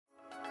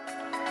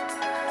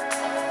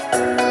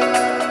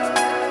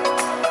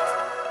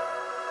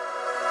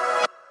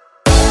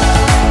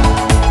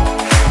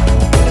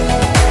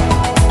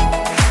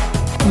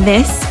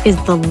This is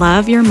the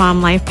Love Your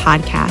Mom Life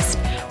podcast,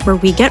 where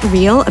we get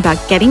real about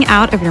getting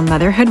out of your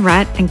motherhood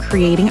rut and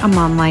creating a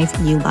mom life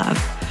you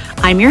love.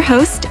 I'm your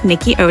host,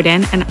 Nikki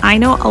Oden, and I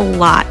know a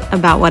lot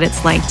about what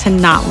it's like to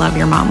not love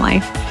your mom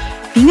life.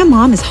 Being a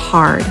mom is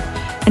hard,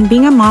 and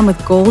being a mom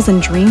with goals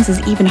and dreams is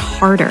even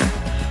harder.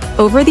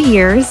 Over the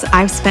years,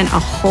 I've spent a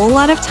whole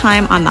lot of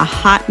time on the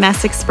hot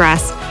mess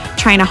express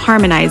trying to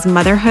harmonize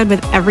motherhood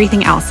with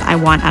everything else I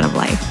want out of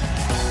life.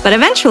 But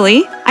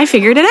eventually, I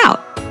figured it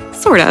out.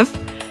 Sort of.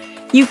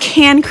 You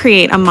can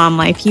create a mom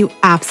life you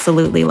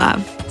absolutely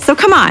love. So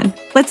come on,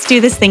 let's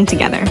do this thing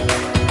together.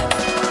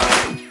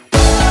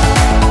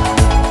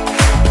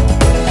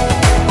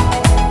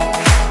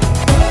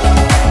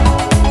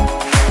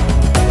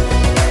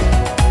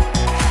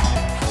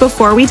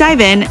 Before we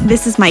dive in,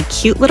 this is my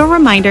cute little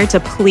reminder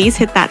to please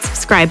hit that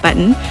subscribe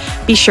button.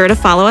 Be sure to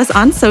follow us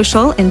on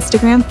social,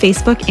 Instagram,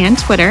 Facebook, and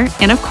Twitter.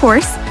 And of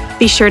course,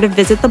 be sure to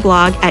visit the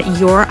blog at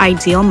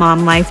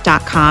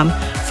youridealmomlife.com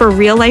for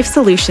real-life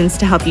solutions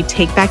to help you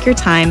take back your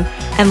time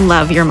and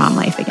love your mom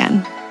life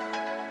again.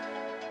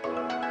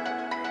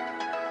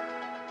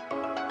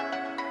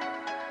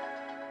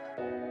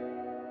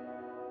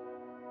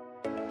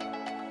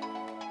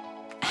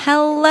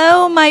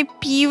 Hello, my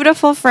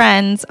beautiful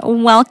friends.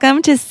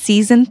 Welcome to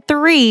Season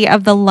 3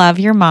 of the Love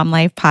Your Mom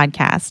Life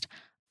podcast.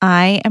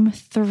 I am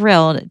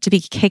thrilled to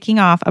be kicking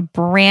off a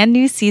brand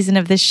new season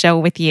of this show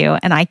with you,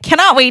 and I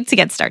cannot wait to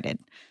get started.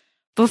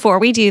 Before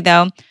we do,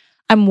 though,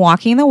 I'm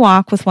walking the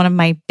walk with one of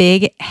my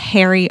big,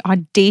 hairy,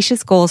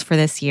 audacious goals for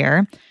this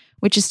year,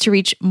 which is to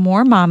reach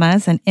more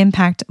mamas and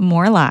impact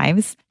more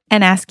lives,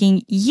 and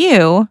asking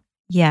you,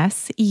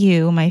 yes,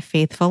 you, my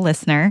faithful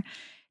listener,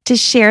 to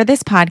share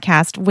this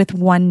podcast with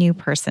one new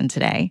person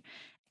today.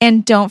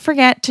 And don't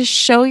forget to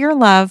show your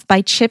love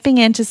by chipping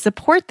in to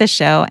support the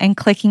show and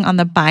clicking on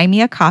the Buy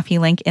Me a Coffee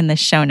link in the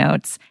show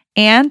notes,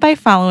 and by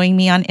following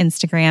me on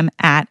Instagram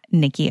at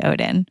Nikki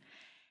Oden.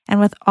 And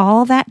with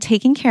all that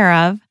taken care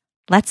of,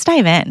 let's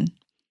dive in.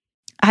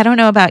 I don't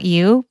know about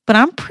you, but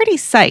I'm pretty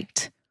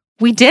psyched.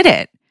 We did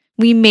it.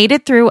 We made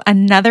it through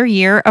another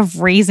year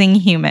of raising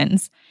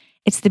humans.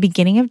 It's the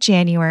beginning of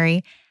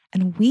January,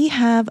 and we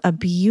have a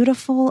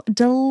beautiful,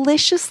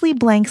 deliciously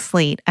blank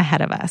slate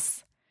ahead of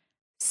us.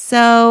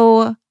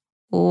 So,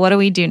 what do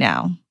we do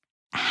now?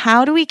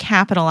 How do we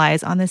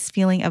capitalize on this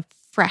feeling of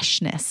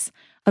freshness,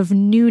 of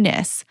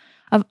newness,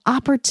 of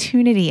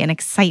opportunity and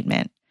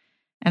excitement?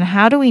 And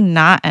how do we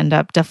not end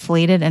up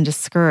deflated and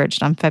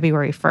discouraged on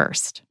February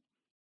 1st?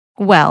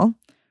 Well,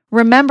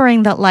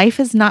 remembering that life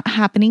is not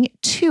happening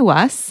to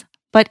us,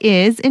 but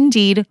is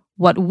indeed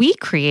what we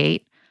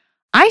create,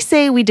 I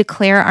say we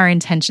declare our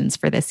intentions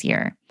for this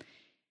year.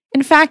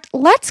 In fact,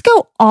 let's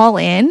go all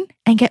in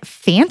and get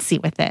fancy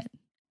with it.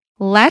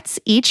 Let's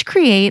each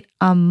create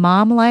a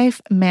mom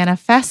life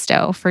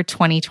manifesto for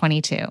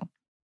 2022.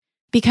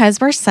 Because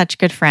we're such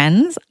good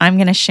friends, I'm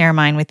going to share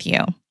mine with you.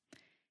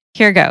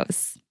 Here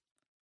goes.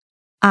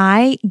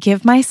 I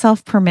give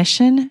myself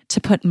permission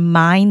to put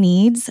my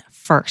needs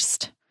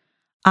first.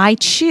 I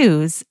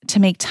choose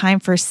to make time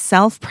for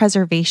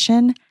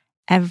self-preservation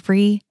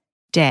every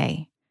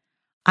day.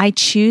 I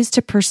choose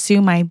to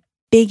pursue my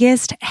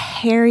biggest,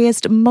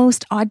 hairiest,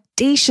 most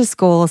audacious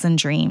goals and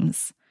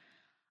dreams.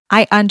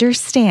 I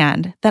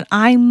understand that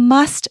I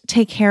must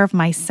take care of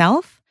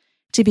myself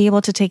to be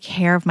able to take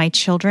care of my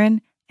children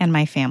and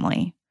my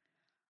family.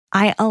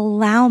 I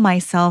allow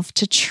myself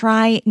to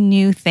try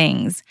new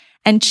things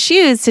and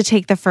choose to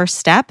take the first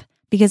step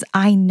because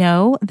I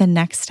know the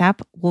next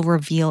step will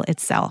reveal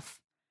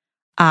itself.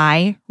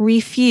 I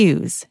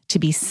refuse to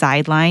be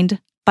sidelined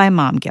by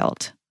mom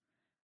guilt.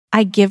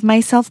 I give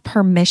myself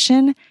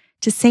permission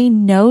to say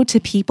no to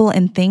people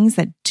and things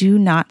that do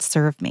not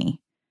serve me.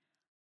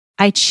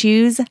 I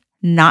choose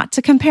not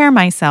to compare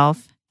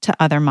myself to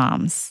other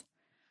moms.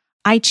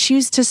 I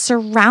choose to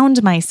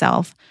surround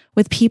myself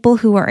with people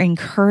who are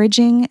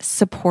encouraging,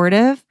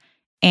 supportive,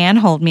 and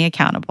hold me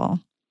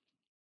accountable.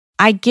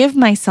 I give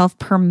myself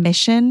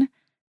permission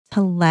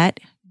to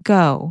let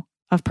go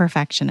of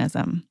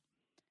perfectionism.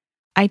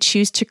 I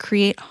choose to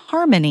create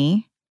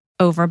harmony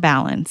over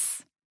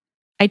balance.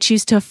 I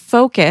choose to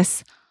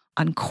focus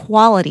on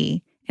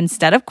quality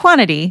instead of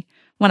quantity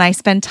when I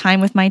spend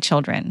time with my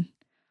children.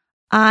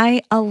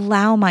 I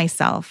allow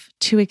myself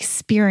to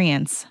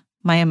experience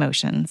my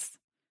emotions.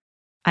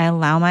 I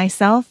allow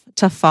myself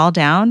to fall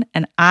down,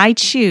 and I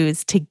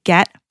choose to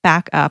get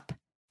back up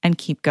and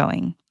keep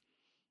going.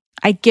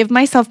 I give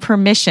myself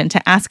permission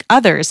to ask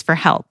others for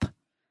help.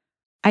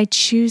 I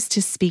choose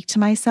to speak to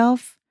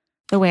myself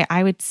the way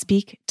I would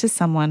speak to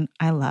someone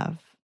I love.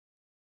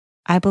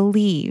 I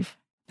believe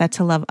that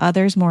to love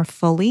others more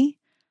fully,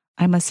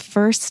 I must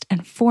first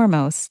and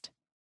foremost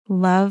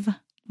love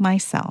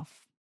myself.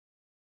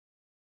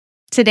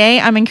 Today,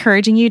 I'm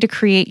encouraging you to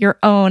create your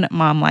own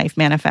mom life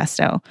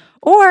manifesto.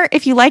 Or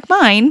if you like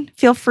mine,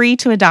 feel free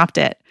to adopt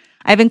it.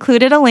 I've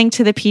included a link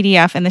to the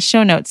PDF in the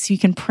show notes so you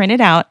can print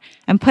it out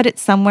and put it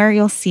somewhere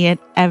you'll see it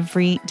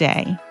every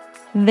day.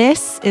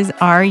 This is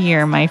our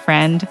year, my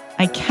friend.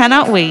 I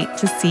cannot wait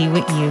to see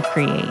what you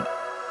create.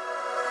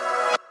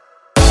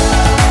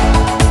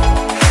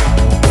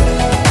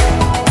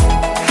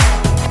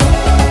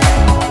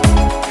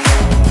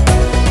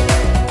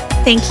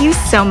 Thank you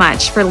so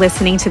much for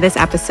listening to this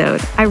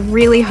episode. I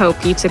really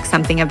hope you took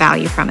something of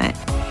value from it.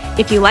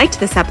 If you liked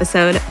this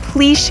episode,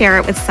 please share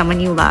it with someone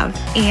you love,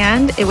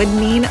 and it would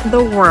mean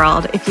the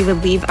world if you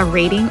would leave a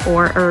rating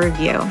or a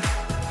review.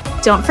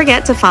 Don't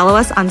forget to follow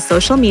us on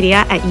social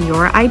media at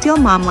Your Ideal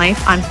Mom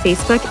Life on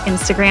Facebook,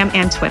 Instagram,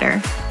 and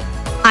Twitter.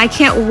 I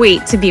can't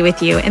wait to be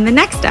with you in the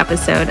next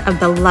episode of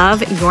the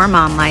Love Your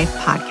Mom Life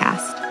podcast.